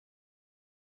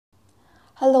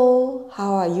Hello,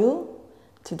 how are you?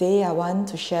 Today I want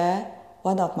to share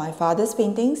one of my father's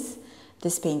paintings,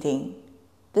 this painting.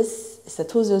 This is the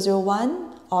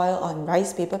 2001 oil on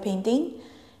rice paper painting.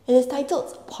 It is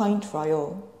titled Pont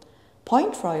Royal.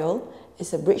 Pont Royal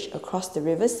is a bridge across the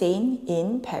River Seine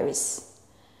in Paris.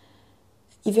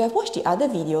 If you have watched the other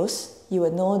videos, you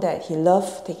will know that he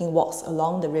loved taking walks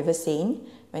along the River Seine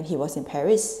when he was in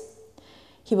Paris.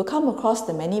 He will come across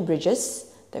the many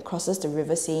bridges that crosses the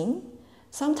River Seine.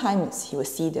 Sometimes he will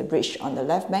see the bridge on the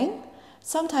left bank.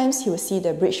 Sometimes he will see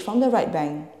the bridge from the right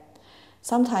bank.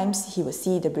 Sometimes he will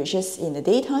see the bridges in the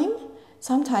daytime.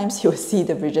 Sometimes he will see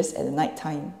the bridges at the night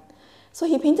time. So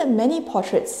he painted many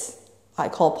portraits, I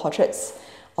call portraits,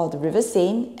 of the River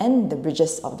Seine and the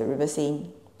bridges of the River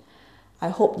Seine. I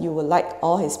hope you will like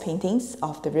all his paintings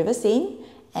of the River Seine,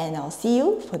 and I'll see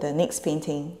you for the next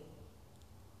painting.